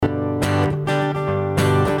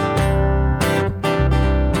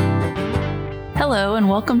Hello, and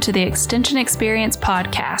welcome to the Extension Experience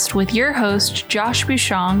podcast with your hosts, Josh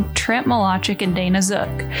Bouchon, Trent Malachik, and Dana Zook.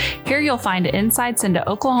 Here you'll find insights into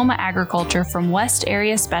Oklahoma agriculture from West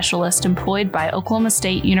Area specialists employed by Oklahoma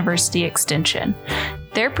State University Extension.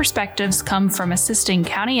 Their perspectives come from assisting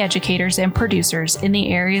county educators and producers in the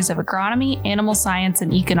areas of agronomy, animal science,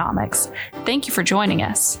 and economics. Thank you for joining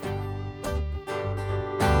us.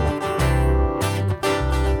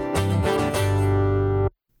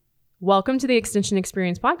 Welcome to the Extension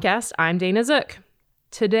Experience podcast. I'm Dana Zook.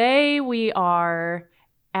 Today we are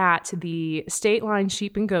at the State Line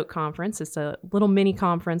Sheep and Goat Conference. It's a little mini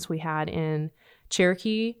conference we had in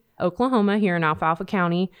Cherokee, Oklahoma, here in Alfalfa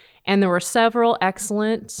County. And there were several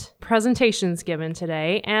excellent presentations given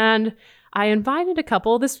today. And I invited a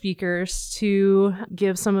couple of the speakers to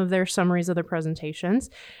give some of their summaries of their presentations.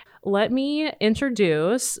 Let me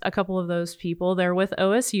introduce a couple of those people. They're with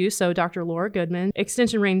OSU, so Dr. Laura Goodman,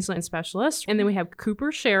 Extension Rangeland Specialist. And then we have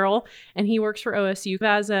Cooper Sherrill, and he works for OSU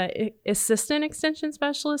as an assistant extension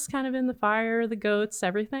specialist, kind of in the fire, the goats,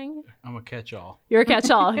 everything. I'm a catch-all. You're a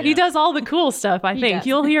catch-all. Yeah. He does all the cool stuff, I think. Yes.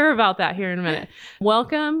 You'll hear about that here in a minute.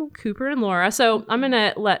 Welcome, Cooper and Laura. So I'm going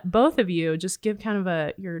to let both of you just give kind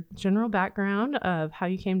of your general background of how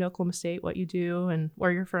you came to Oklahoma State, what you do, and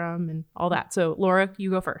where you're from, and all that. So Laura,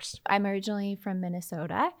 you go first. I'm originally from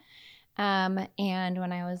Minnesota. And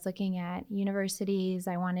when I was looking at universities,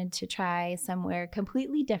 I wanted to try somewhere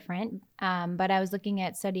completely different. But I was looking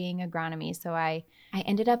at studying agronomy. So I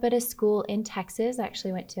ended up at a school in Texas. I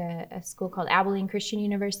actually went to a school called Abilene Christian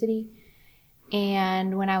University.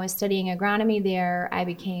 And when I was studying agronomy there, I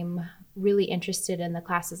became really interested in the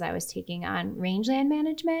classes I was taking on rangeland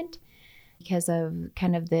management, because of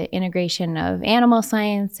kind of the integration of animal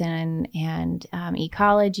science and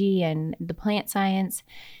ecology and the plant science.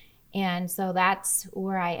 And so that's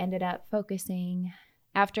where I ended up focusing.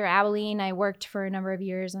 After Abilene, I worked for a number of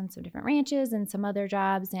years on some different ranches and some other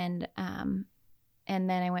jobs. And then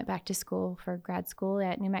I went back to school for grad school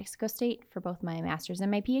at New Mexico State for both my master's and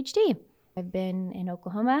my PhD. I've been in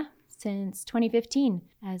Oklahoma since 2015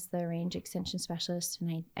 as the range extension specialist,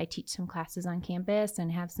 and I teach some classes on campus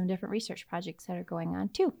and have some different research projects that are going on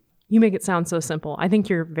too. You make it sound so simple. I think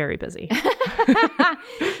you're very busy.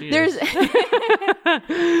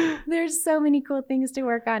 There's so many cool things to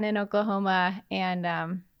work on in Oklahoma,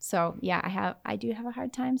 and so yeah, I do have a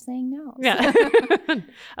hard time saying no. Yeah.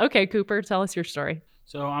 Okay, Cooper, tell us your story.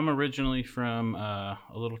 So I'm originally from a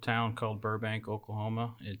little town called Burbank,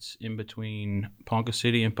 Oklahoma. It's in between Ponca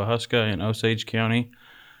City and Pawhuska in Osage County.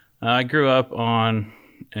 I grew up on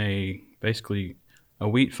basically a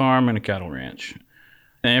wheat farm and a cattle ranch.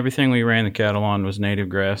 And everything we ran the cattle on was native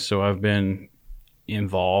grass, so I've been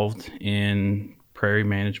involved in prairie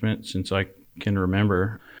management since I can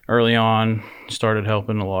remember. Early on, started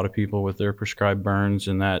helping a lot of people with their prescribed burns,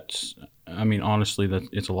 and honestly,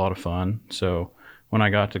 it's a lot of fun. So when I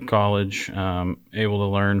got to college, able to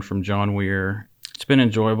learn from John Weir. It's been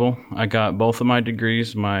enjoyable. I got both of my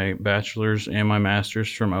degrees, my bachelor's and my master's,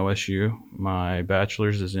 from OSU. My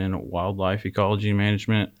bachelor's is in wildlife ecology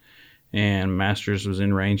management, and master's was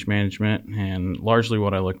in range management. And largely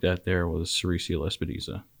what I looked at there was Sericea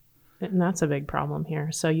lespedeza. And that's a big problem here.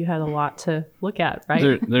 So you had a lot to look at,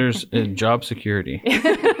 right? There's job security.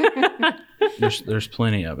 There's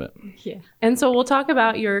plenty of it. Yeah. And so we'll talk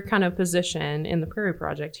about your kind of position in the Prairie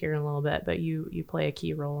Project here in a little bit, but you play a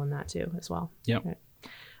key role in that too as well. Yep. Right.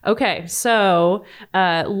 Okay, so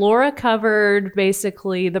Laura covered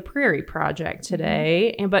basically the Prairie Project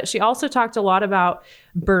today, but she also talked a lot about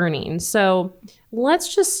burning. So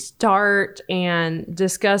let's just start and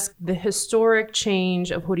discuss the historic change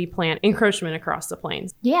of woody plant encroachment across the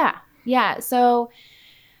plains. Yeah. So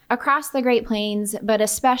across the Great Plains, but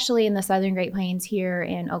especially in the southern Great Plains here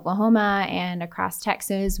in Oklahoma and across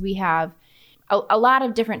Texas, we have a lot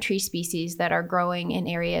of different tree species that are growing in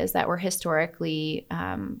areas that were historically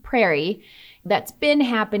prairie. That's been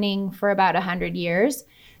happening for about 100 years.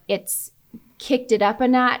 It's kicked it up a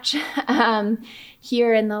notch.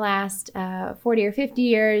 Here in the last 40 or 50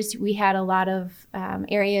 years, we had a lot of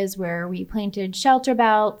areas where we planted shelter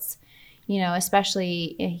belts.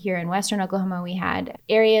 Especially here in western Oklahoma, we had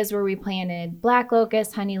areas where we planted black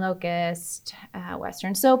locust, honey locust,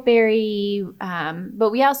 western soapberry.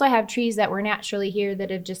 But we also have trees that were naturally here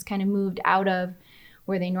that have just kind of moved out of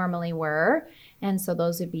where they normally were. And so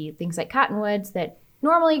those would be things like cottonwoods that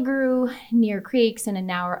normally grew near creeks and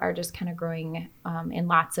now are just kind of growing in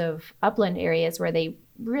lots of upland areas where they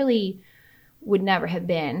really would never have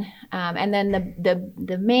been. And then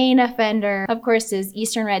the main offender, of course, is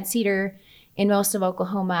eastern red cedar in most of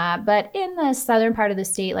Oklahoma. But in the southern part of the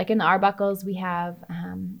state, like in the Arbuckles, we have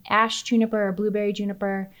ash juniper or blueberry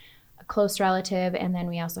juniper, a close relative, and then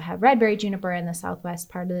we also have redberry juniper in the southwest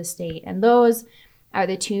part of the state. And those are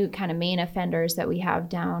the two kind of main offenders that we have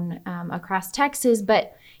down across Texas.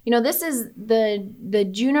 But, this is the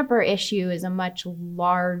juniper issue is a much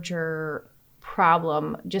larger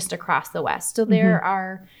problem just across the West. So there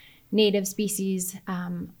are native species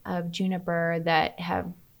of juniper that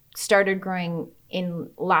have started growing in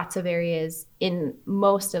lots of areas in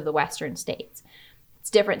most of the Western states. It's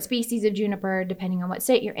different species of juniper depending on what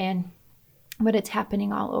state you're in, but it's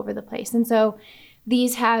happening all over the place. And so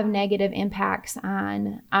these have negative impacts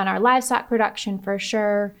on our livestock production for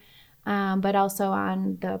sure, but also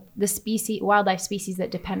on the wildlife species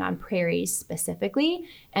that depend on prairies specifically.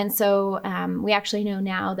 And so we actually know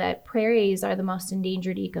now that prairies are the most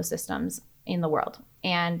endangered ecosystems in the world.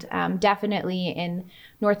 And definitely in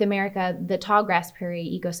North America, the tallgrass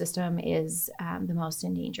prairie ecosystem is the most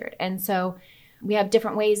endangered. And so we have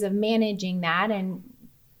different ways of managing that. And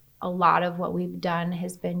a lot of what we've done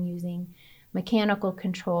has been using mechanical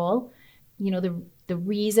control. The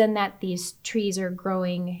reason that these trees are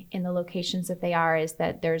growing in the locations that they are is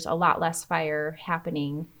that there's a lot less fire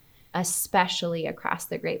happening, especially across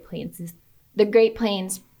the Great Plains. The Great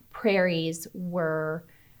Plains prairies were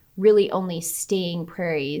really only staying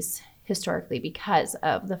prairies historically because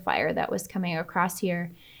of the fire that was coming across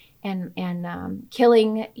here and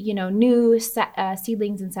killing, new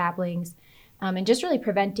seedlings and saplings. And just really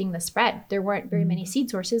preventing the spread. There weren't very many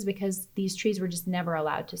seed sources because these trees were just never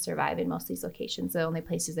allowed to survive in most of these locations. The only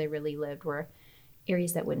places they really lived were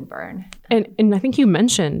areas that wouldn't burn. And I think you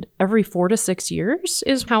mentioned every 4 to 6 years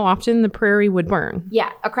is how often the prairie would burn.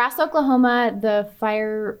 Yeah. Across Oklahoma, the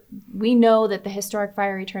fire, we know that the historic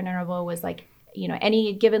fire return interval was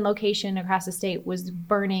any given location across the state was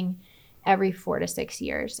burning every 4 to 6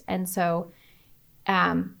 years. And so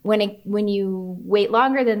when you wait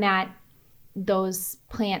longer than that, those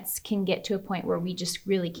plants can get to a point where we just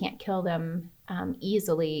really can't kill them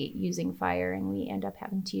easily using fire, and we end up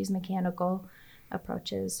having to use mechanical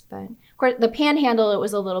approaches. But of course, the Panhandle, it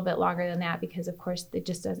was a little bit longer than that because, of course, it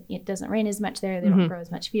doesn't rain as much there. They don't grow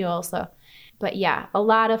as much fuel. So, but yeah, a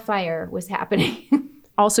lot of fire was happening.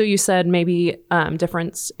 Also, you said maybe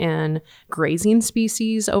difference in grazing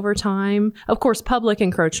species over time. Of course, public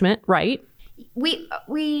encroachment, right? We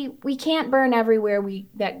can't burn everywhere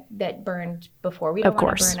that burned before. We don't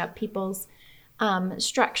want to burn up people's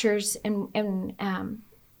structures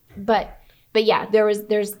but yeah,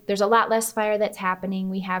 there's a lot less fire that's happening.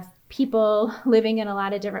 We have people living in a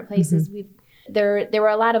lot of different places. There were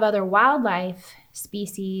a lot of other wildlife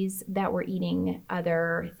species that were eating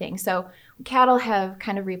other things. So cattle have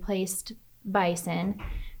kind of replaced bison,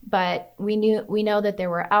 but we know that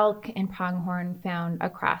there were elk and pronghorn found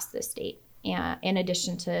across the state. In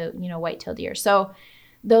addition to, white-tailed deer. So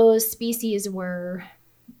those species were,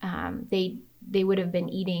 they would have been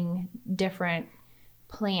eating different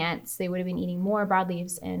plants. They would have been eating more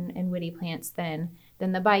broadleaves and woody plants than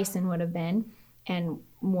the bison would have been, and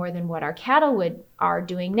more than what our cattle are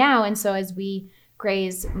doing now. And so as we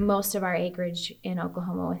graze most of our acreage in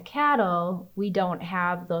Oklahoma with cattle, we don't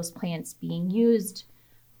have those plants being used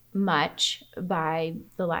much by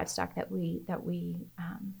the livestock that we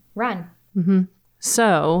run. Mm-hmm.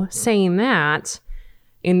 So saying that,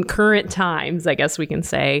 in current times, I guess we can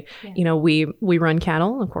say, we run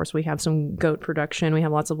cattle. Of course, we have some goat production. We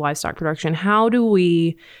have lots of livestock production. How do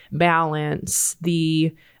we balance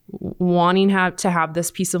the wanting to have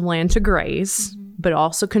this piece of land to graze, but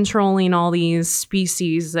also controlling all these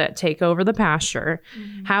species that take over the pasture?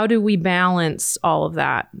 How do we balance all of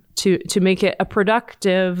that to make it a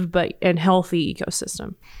productive and healthy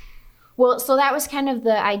ecosystem? Well, so that was kind of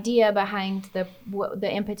the idea behind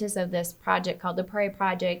the impetus of this project called the Prairie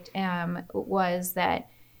Project, was that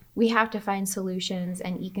we have to find solutions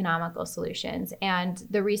and economical solutions. And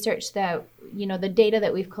the research that, the data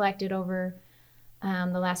that we've collected over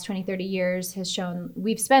the last 20, 30 years has shown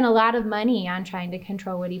we've spent a lot of money on trying to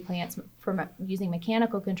control woody plants from using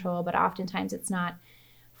mechanical control, but oftentimes it's not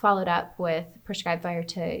followed up with prescribed fire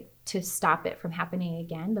to stop it from happening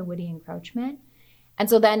again, the woody encroachment. And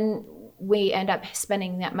so then we end up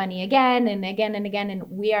spending that money again and again and again, and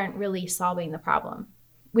we aren't really solving the problem.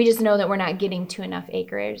 We just know that we're not getting to enough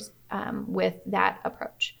acres with that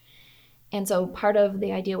approach. And so part of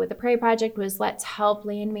the idea with the Prairie Project was let's help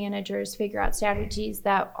land managers figure out strategies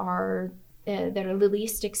that are the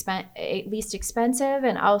least expensive,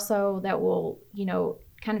 and also that will,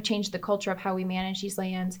 kind of change the culture of how we manage these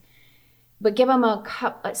lands, but give them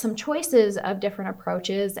some choices of different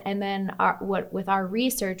approaches. And then with our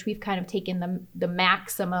research, we've kind of taken the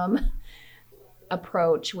maximum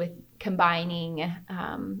approach with combining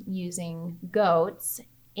using goats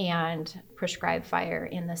and prescribed fire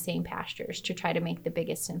in the same pastures to try to make the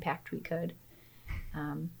biggest impact we could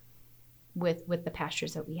with the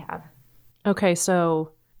pastures that we have. Okay,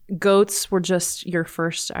 so goats were just your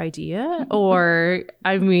first idea? Or,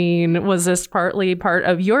 I mean, was this partly part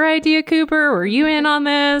of your idea, Cooper? Were you in on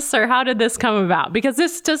this? Or how did this come about? Because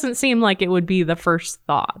this doesn't seem like it would be the first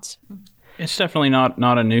thought. It's definitely not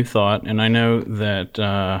a new thought. And I know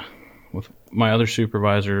that with my other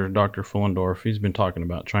supervisor, Dr. Fullendorf, he's been talking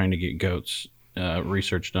about trying to get goats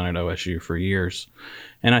research done at OSU for years.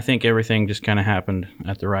 And I think everything just kind of happened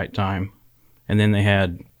at the right time. And then they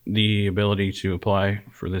had the ability to apply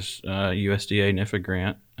for this USDA NIFA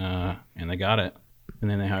grant, and they got it. And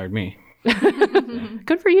then they hired me.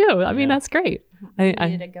 Good for you. I mean, that's great. You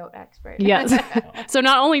needed a goat expert. Yes. So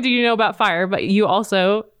not only do you know about fire, but you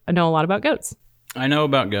also know a lot about goats. I know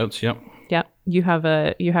about goats. Yep. Yeah. You have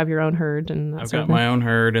your own herd, and I've got my own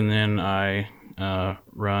herd, and then I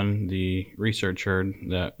run the research herd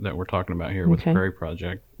that we're talking about here with the Prairie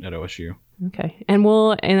Project at OSU. Okay. And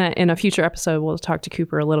we'll, in a future episode, we'll talk to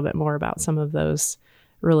Cooper a little bit more about some of those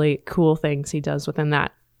really cool things he does within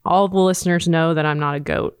that. All the listeners know that I'm not a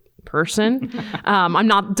goat person. I'm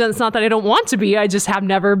not, it's not that I don't want to be. I just have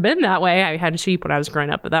never been that way. I had sheep when I was growing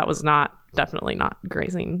up, but that was definitely not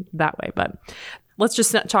grazing that way. But let's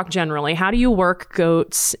just talk generally. How do you work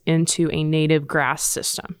goats into a native grass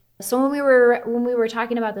system? So when we were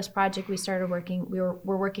talking about this project, we're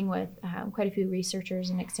working with quite a few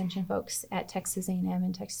researchers and extension folks at Texas A&M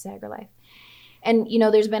and Texas AgriLife. And,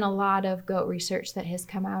 there's been a lot of goat research that has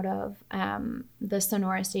come out of the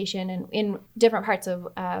Sonora Station and in different parts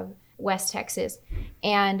of West Texas.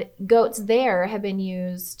 And goats there have been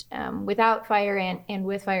used without fire and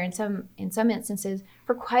with fire in some instances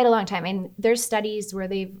for quite a long time. And there's studies where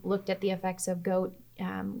they've looked at the effects of goat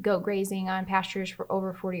grazing on pastures for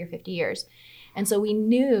over 40 or 50 years. And so we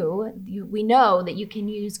know that you can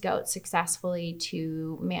use goats successfully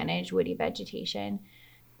to manage woody vegetation.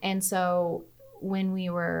 And so when we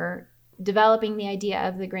were developing the idea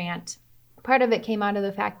of the grant, part of it came out of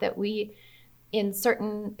the fact that we, in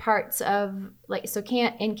certain parts of,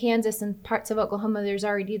 in Kansas and parts of Oklahoma, there's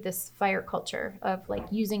already this fire culture of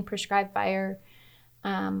using prescribed fire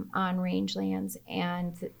on rangelands,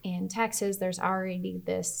 and in Texas there's already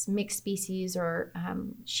this mixed species or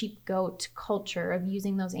sheep-goat culture of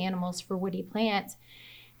using those animals for woody plants.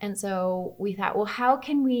 And so we thought, well, how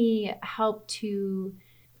can we help to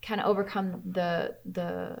kind of overcome the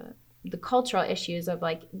cultural issues of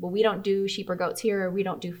we don't do sheep or goats here, or we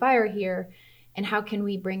don't do fire here, and how can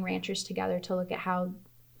we bring ranchers together to look at how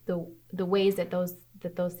the ways that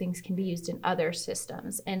those things can be used in other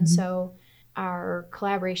systems. And so our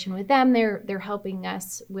collaboration with them, they're helping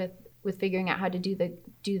us with figuring out how to do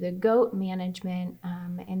the goat management,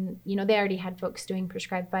 and they already had folks doing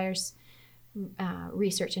prescribed fires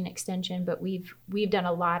research and extension, but we've done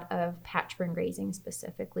a lot of patch burn grazing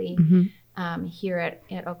specifically here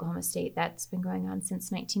at Oklahoma State. That's been going on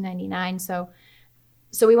since 1999.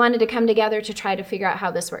 So we wanted to come together to try to figure out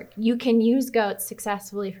how this worked. You can use goats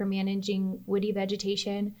successfully for managing woody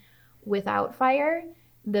vegetation without fire.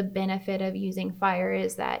 The benefit of using fire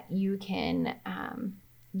is that you can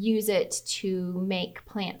use it to make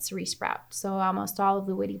plants resprout. So almost all of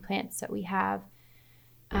the woody plants that we have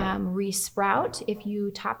resprout if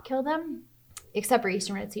you top kill them, except for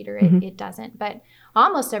eastern red cedar, it doesn't. But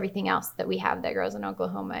almost everything else that we have that grows in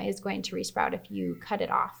Oklahoma is going to resprout if you cut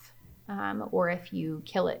it off, or if you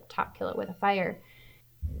top kill it with a fire.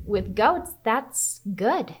 With goats, that's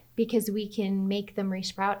good because we can make them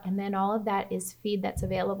resprout, and then all of that is feed that's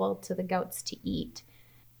available to the goats to eat.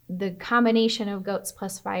 The combination of goats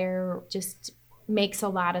plus fire just makes a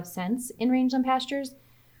lot of sense in rangeland pastures.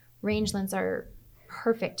 Rangelands are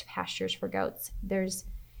perfect pastures for goats. There's,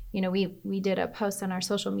 we did a post on our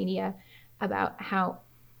social media about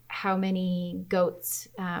how many goats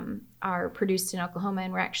are produced in Oklahoma,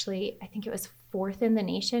 and we're actually, I think it was 4th in the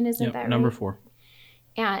nation, isn't that right? Number 4.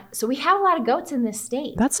 And so we have a lot of goats in this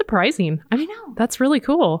state. That's surprising. I know. That's really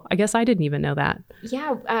cool. I guess I didn't even know that.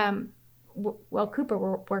 Yeah. Well, Cooper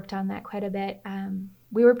worked on that quite a bit.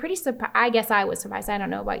 We were pretty surprised. I guess I was surprised. I don't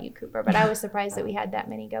know about you, Cooper, but I was surprised that we had that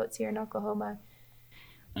many goats here in Oklahoma.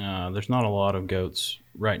 There's not a lot of goats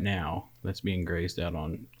right now that's being grazed out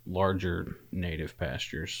on larger native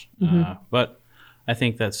pastures. But I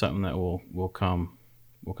think that's something that we'll come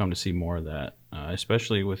to see more of that,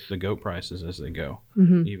 especially with the goat prices as they go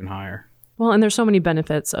even higher. Well, and there's so many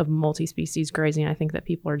benefits of multi-species grazing, I think, that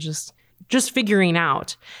people are just figuring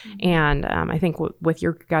out. And I think with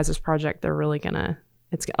your guys' project, they're really going to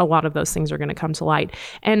it's a lot of those things are going to come to light.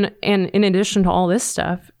 And in addition to all this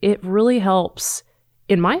stuff, it really helps,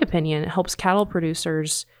 in my opinion, it helps cattle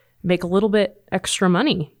producers make a little bit extra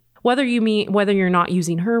money. Whether you're not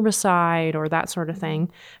using herbicide or that sort of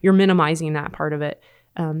thing, you're minimizing that part of it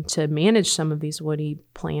to manage some of these woody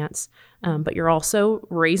plants. But you're also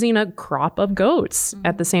raising a crop of goats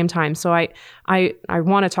at the same time. So I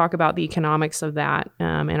want to talk about the economics of that in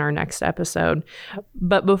our next episode.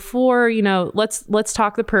 But before, let's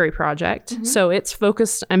talk the Prairie Project. So it's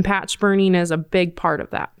focused, and patch burning is a big part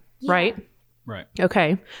of that, right? Right.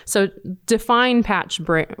 Okay. So define patch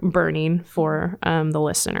burning for the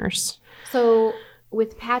listeners. So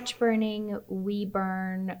with patch burning, we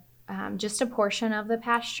burn just a portion of the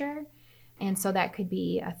pasture. And so that could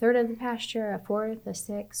be a third of the pasture, a fourth, a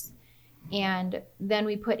sixth. And then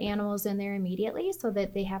we put animals in there immediately so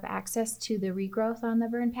that they have access to the regrowth on the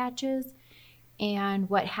burn patches. And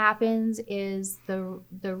what happens is the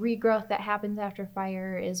regrowth that happens after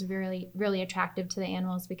fire is really, really attractive to the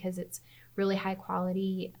animals because it's really high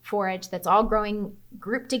quality forage that's all growing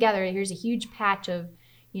grouped together. Here's a huge patch of,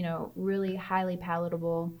 really highly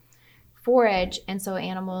palatable forage. And so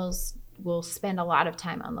animals will spend a lot of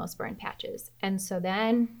time on those burn patches. And so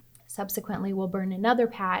then subsequently we'll burn another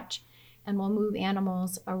patch and we'll move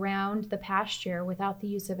animals around the pasture without the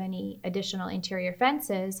use of any additional interior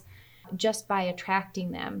fences, just by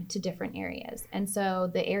attracting them to different areas. And so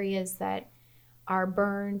the areas that are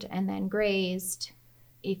burned and then grazed,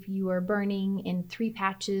 if you are burning in 3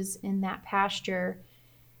 patches in that pasture,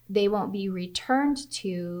 they won't be returned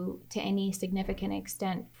to any significant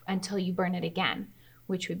extent until you burn it again,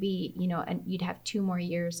 which would be, and you'd have 2 more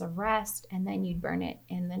years of rest and then you'd burn it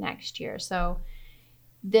in the next year. So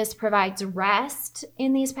this provides rest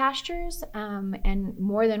in these pastures and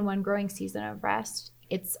more than one growing season of rest.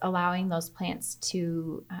 It's allowing those plants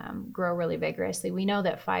to grow really vigorously. We know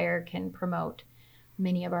that fire can promote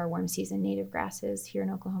many of our warm season native grasses here in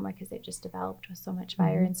Oklahoma because they've just developed with so much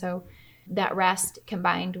fire. And so that rest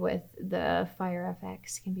combined with the fire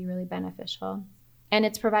effects can be really beneficial. And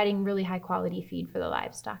it's providing really high quality feed for the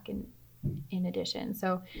livestock in addition.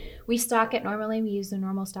 So we stock it normally. We use the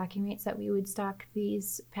normal stocking rates that we would stock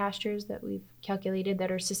these pastures that we've calculated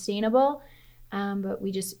that are sustainable. But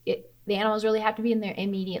the animals really have to be in there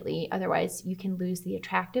immediately. Otherwise, you can lose the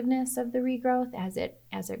attractiveness of the regrowth as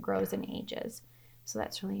it grows and ages. So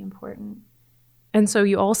that's really important. And so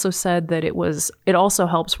you also said that it also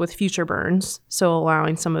helps with future burns, so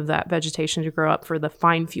allowing some of that vegetation to grow up for the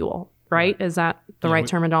fine fuel, right? Is that the right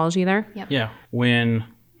terminology there? Yep. Yeah. When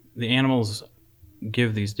the animals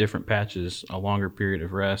give these different patches a longer period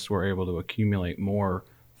of rest, we're able to accumulate more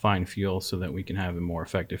fine fuel so that we can have a more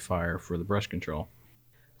effective fire for the brush control.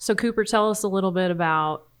 So Cooper, tell us a little bit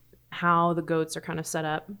about how the goats are kind of set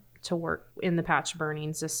up to work in the patch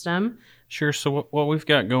burning system. Sure. So what we've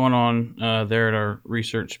got going on there at our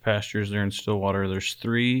research pastures there in Stillwater, there's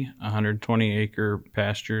 3 120-acre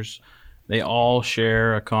pastures. They all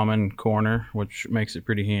share a common corner, which makes it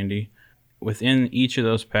pretty handy. Within each of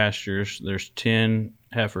those pastures, there's 10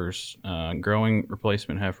 heifers, growing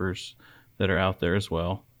replacement heifers that are out there as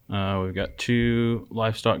well. We've got 2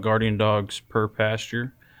 livestock guardian dogs per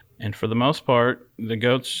pasture. And for the most part, the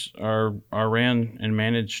goats are ran and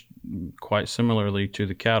managed quite similarly to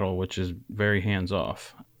the cattle, which is very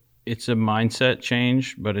hands-off. It's a mindset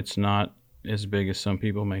change, but it's not as big as some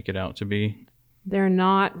people make it out to be. They're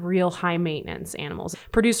not real high maintenance animals.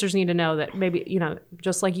 Producers need to know that maybe,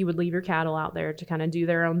 just like you would leave your cattle out there to kind of do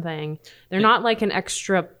their own thing. They're not like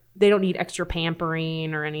they don't need extra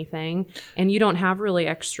pampering or anything. And you don't have really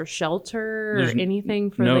extra shelter or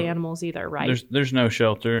anything for the animals either, right? There's no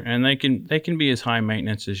shelter, and they can be as high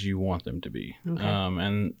maintenance as you want them to be. Okay.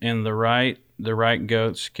 And the right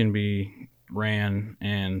goats can be ran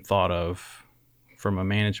and thought of from a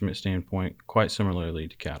management standpoint quite similarly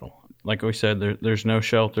to cattle. Like we said, there's no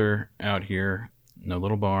shelter out here, no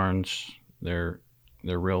little barns. They're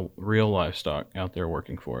real livestock out there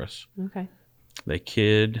working for us. Okay. They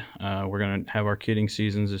kid. We're going to have our kidding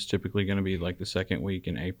seasons. It's typically going to be like the second week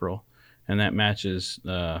in April, and that matches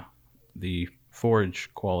the forage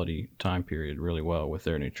quality time period really well with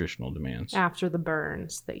their nutritional demands. After the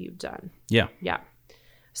burns that you've done. Yeah. Yeah.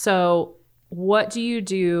 So what do you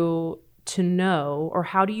do to know, or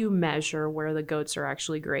how do you measure where the goats are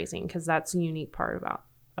actually grazing? Because that's a unique part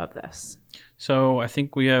of this. So I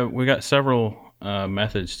think we got several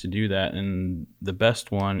methods to do that, and the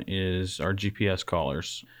best one is our GPS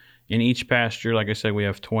collars. In each pasture, like I said, we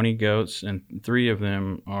have 20 goats, and 3 of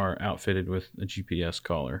them are outfitted with a GPS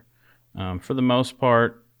collar. For the most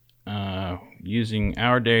part, using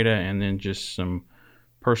our data and then just some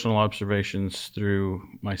personal observations through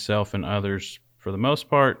myself and others, for the most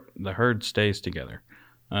part, the herd stays together.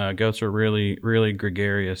 Goats are really, really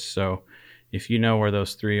gregarious. So if you know where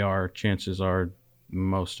those three are, chances are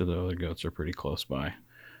most of the other goats are pretty close by.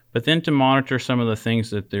 But then to monitor some of the things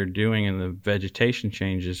that they're doing and the vegetation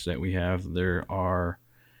changes that we have, there are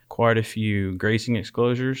quite a few grazing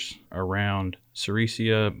exclosures around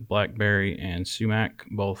Sericea, blackberry, and sumac,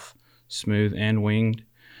 both smooth and winged.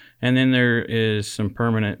 And then there is some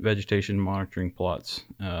permanent vegetation monitoring plots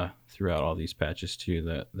throughout all these patches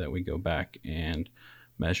too that we go back and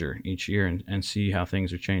measure each year and see how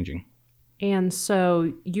things are changing. And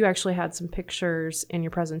so you actually had some pictures in your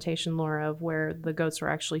presentation, Laura, of where the goats were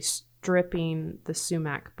actually stripping the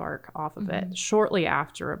sumac bark off of it shortly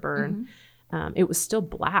after a burn. It was still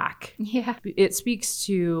black. Yeah. It speaks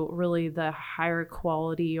to really the higher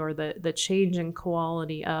quality or the change in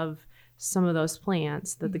quality of some of those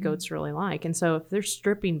plants that the goats really like. And so if they're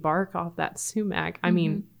stripping bark off that sumac, I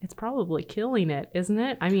mean, it's probably killing it, isn't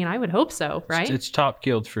it? I mean, I would hope so, right? It's top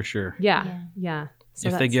killed for sure. Yeah. So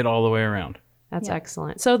if they get all the way around. That's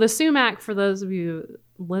excellent. So the sumac, for those of you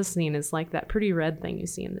listening, is like that pretty red thing you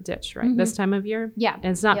see in the ditch, right? This time of year? Yeah. And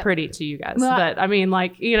it's not pretty to you guys, but I mean,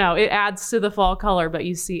 like, you know, it adds to the fall color, but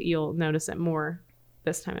you'll notice it more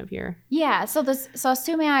this time of year. Yeah. So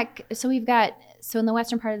sumac, so in the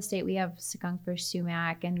western part of the state, we have Skunk-bush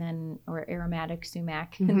sumac or aromatic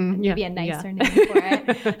sumac. Maybe a nicer name for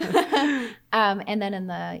it. And then in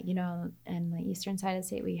the eastern side of the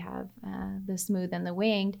state, we have the smooth and the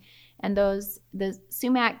winged. And the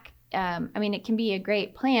sumac, it can be a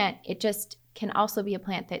great plant. It just can also be a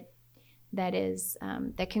plant that is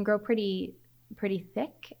that can grow pretty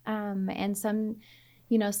thick. And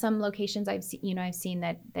some locations I've seen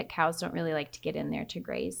that cows don't really like to get in there to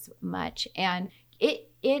graze much, and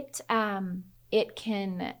it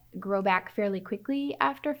can grow back fairly quickly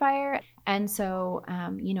after fire. And so,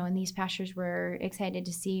 in these pastures, we're excited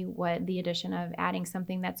to see what the addition of adding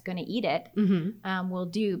something that's going to eat it will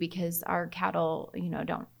do, because our cattle,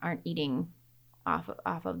 aren't eating off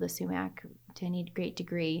of the sumac to any great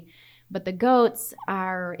degree. But the goats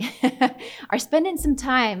are spending some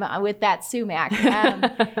time with that sumac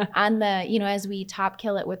on the, as we top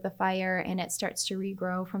kill it with the fire and it starts to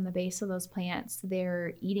regrow from the base of those plants,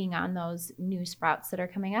 they're eating on those new sprouts that are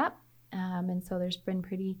coming up. And so there's been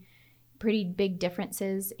pretty big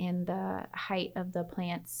differences in the height of the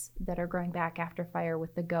plants that are growing back after fire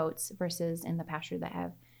with the goats versus in the pasture that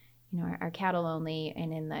have, our cattle only,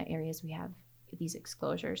 and in the areas we have these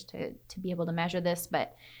exclosures to be able to measure this.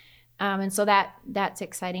 But and so that's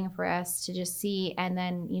exciting for us to just see. And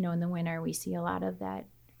then, in the winter, we see a lot of that.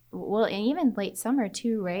 Well, and even late summer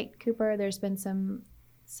too, right, Cooper? There's been some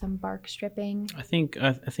bark stripping. I think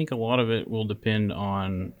a lot of it will depend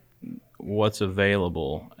on what's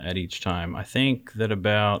available at each time. I think that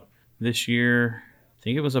about this year, I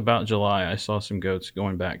think it was about July, I saw some goats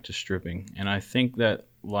going back to stripping. And I think that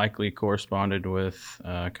likely corresponded with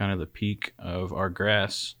kind of the peak of our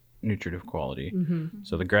grass nutritive quality.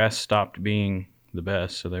 So the grass stopped being the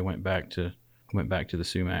best, so they went back to the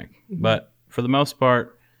sumac. But for the most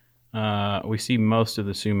part, we see most of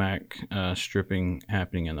the sumac stripping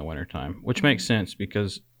happening in the wintertime, which makes sense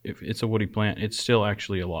because if it's a woody plant, it's still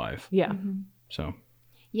actually alive. So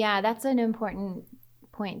that's an important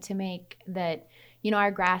point to make, that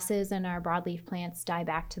our grasses and our broadleaf plants die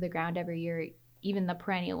back to the ground every year. Even the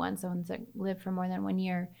perennial ones, the ones that live for more than 1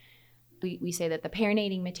 year, we say that the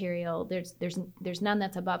perinating material, there's none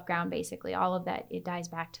that's above ground. Basically, all of that, it dies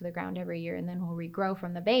back to the ground every year and then will regrow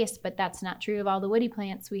from the base. But that's not true of all the woody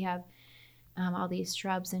plants. We have all these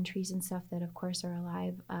shrubs and trees and stuff that, of course, are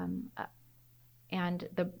alive, and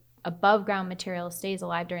the above ground material stays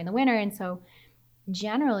alive during the winter. And so,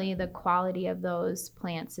 generally, the quality of those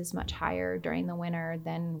plants is much higher during the winter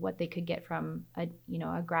than what they could get from a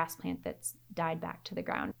grass plant that's died back to the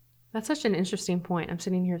ground. That's such an interesting point. I'm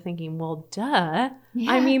sitting here thinking, well, duh.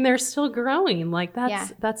 Yeah. I mean, they're still growing. Like,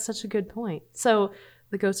 that's such a good point. So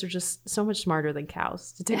the goats are just so much smarter than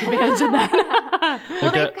cows to take advantage of that.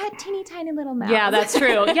 Well, they've got teeny tiny little mouths. Yeah, that's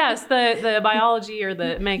true. Yes, the biology or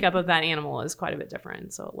the makeup of that animal is quite a bit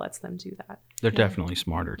different, so it lets them do that. They're definitely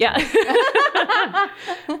smarter. Yeah.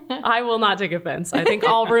 I will not take offense. I think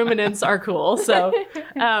all ruminants are cool. So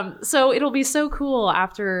it'll be so cool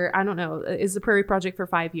after, I don't know, is the Prairie Project for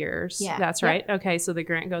 5 years? Yeah. That's right. Yeah. Okay, so the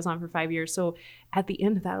grant goes on for 5 years. So at the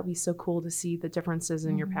end of that, it'll be so cool to see the differences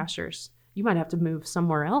in your pastures. You might have to move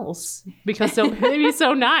somewhere else because they'll be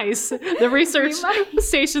so nice. The research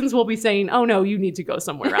stations will be saying, oh no, you need to go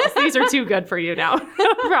somewhere else. These are too good for you now,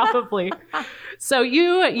 probably. So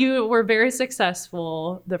you were very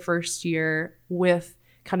successful the first year with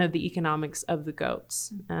kind of the economics of the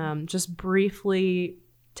goats. Just briefly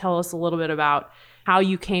tell us a little bit about how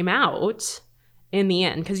you came out in the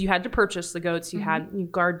end, because you had to purchase the goats, you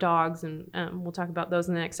had guard dogs, and we'll talk about those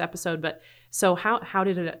in the next episode. But so how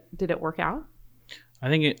did it work out? I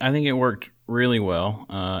think it worked really well.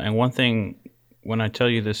 And one thing, when I tell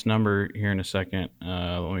you this number here in a second,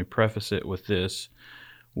 let me preface it with this: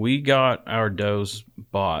 we got our does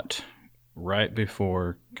bought right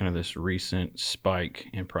before kind of this recent spike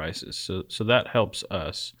in prices. So that helps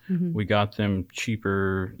us. We got them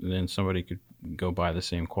cheaper than somebody could go buy the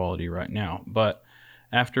same quality right now. But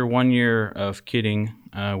after 1 year of kidding,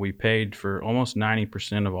 we paid for almost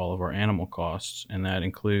 90% of all of our animal costs, and that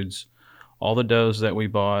includes all the does that we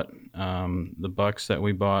bought, the bucks that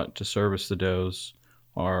we bought to service the does,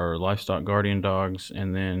 our livestock guardian dogs,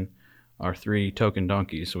 and then our 3 token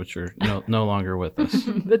donkeys, which are no longer with us.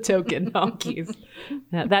 The token donkeys.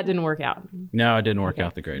 That didn't work out. No, it didn't work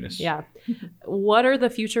out the greatest. Yeah. What are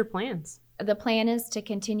the future plans? The plan is to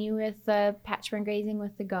continue with the patch burn grazing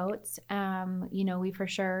with the goats. We for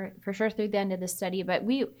sure through the end of the study, but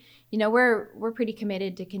we're pretty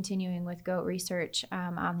committed to continuing with goat research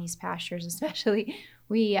on these pastures. Especially,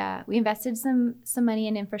 we invested some money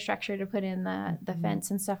in infrastructure to put in the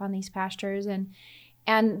fence and stuff on these pastures,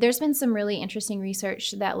 and there's been some really interesting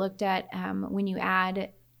research that looked at when you add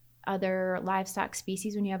other livestock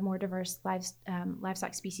species, when you have more diverse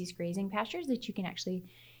livestock species grazing pastures, that you can actually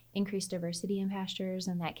increase diversity in pastures,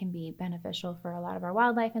 and that can be beneficial for a lot of our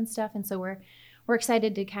wildlife and stuff. And so we're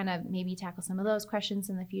excited to kind of maybe tackle some of those questions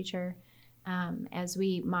in the future as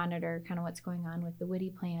we monitor kind of what's going on with the woody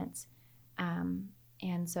plants.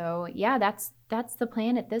 And so, yeah, that's the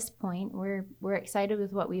plan at this point. We're excited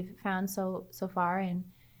with what we've found so far, and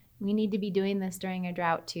we need to be doing this during a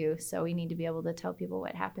drought too. So we need to be able to tell people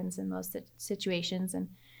what happens in those situations,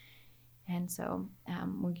 and so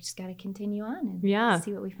we just got to continue on and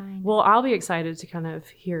see what we find. Well, I'll be excited to kind of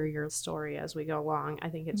hear your story as we go along. I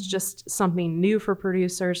think it's just something new for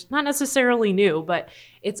producers, not necessarily new, but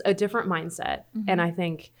it's a different mindset. And I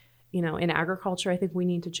think, in agriculture, I think we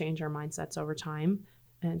need to change our mindsets over time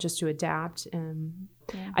and just to adapt. And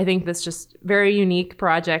I think that's just very unique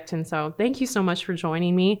project. And so thank you so much for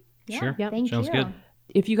joining me. Yeah, sure. Yep. Thank Sounds you. Good.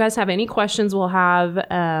 If you guys have any questions, we'll have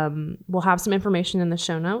some information in the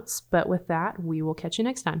show notes. But with that, we will catch you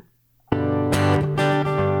next time.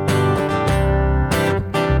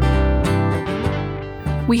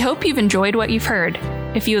 We hope you've enjoyed what you've heard.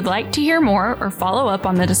 If you would like to hear more or follow up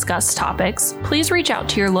on the discussed topics, please reach out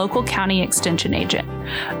to your local county extension agent.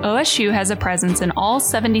 OSU has a presence in all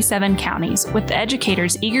 77 counties, with the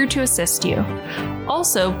educators eager to assist you.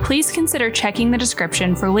 Also, please consider checking the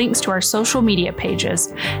description for links to our social media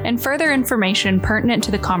pages and further information pertinent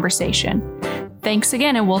to the conversation. Thanks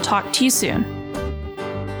again, and we'll talk to you soon.